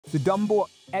The DUMBORC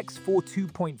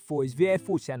X4 2.4 is the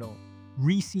 4-channel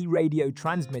radio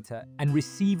transmitter, and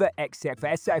receiver.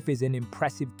 X6F is an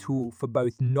impressive tool for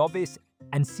both novice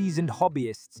and seasoned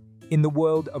hobbyists in the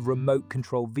world of remote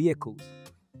control vehicles.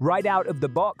 Right out of the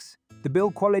box, the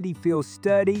build quality feels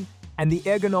sturdy, and the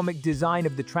ergonomic design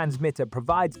of the transmitter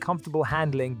provides comfortable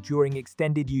handling during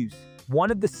extended use. One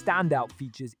of the standout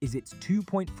features is its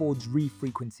 2.4 GHz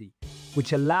frequency,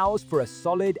 which allows for a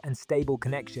solid and stable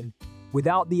connection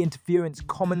without the interference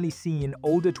commonly seen in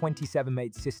older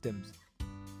 27-8 systems.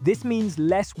 This means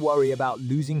less worry about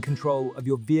losing control of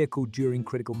your vehicle during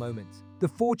critical moments. The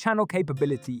 4-channel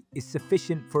capability is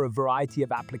sufficient for a variety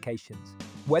of applications,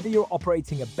 whether you're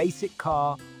operating a basic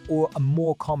car or a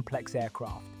more complex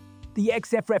aircraft. The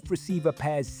X6F receiver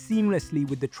pairs seamlessly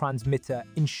with the transmitter,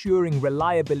 ensuring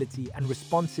reliability and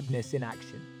responsiveness in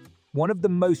action. One of the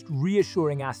most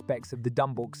reassuring aspects of the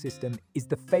DUMBORC system is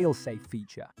the fail-safe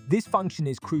feature. This function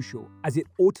is crucial as it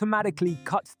automatically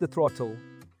cuts the throttle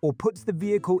or puts the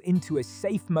vehicle into a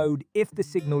safe mode if the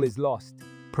signal is lost,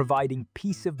 providing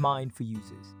peace of mind for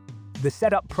users. The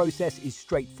setup process is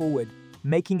straightforward,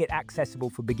 making it accessible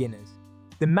for beginners.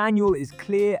 The manual is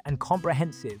clear and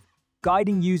comprehensive,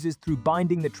 guiding users through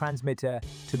binding the transmitter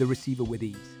to the receiver with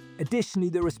ease. Additionally,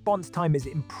 the response time is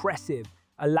impressive,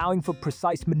 allowing for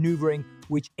precise maneuvering,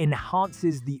 which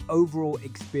enhances the overall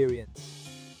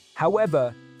experience.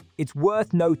 However, it's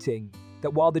worth noting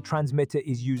that while the transmitter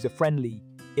is user-friendly,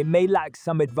 it may lack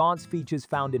some advanced features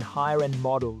found in higher-end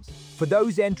models. For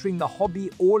those entering the hobby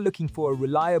or looking for a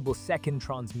reliable second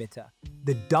transmitter,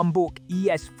 the DUMBORC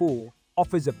ES4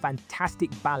 offers a fantastic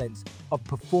balance of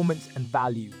performance and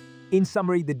value. In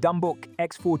summary, the DUMBORC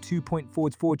X4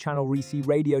 2.4's 4-channel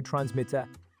radio transmitter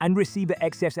and receiver.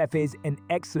 X6F is an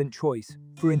excellent choice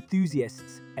for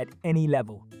enthusiasts at any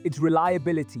level. Its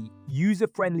reliability,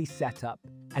 user-friendly setup,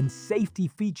 and safety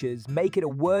features make it a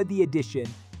worthy addition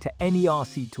to any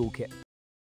RC toolkit.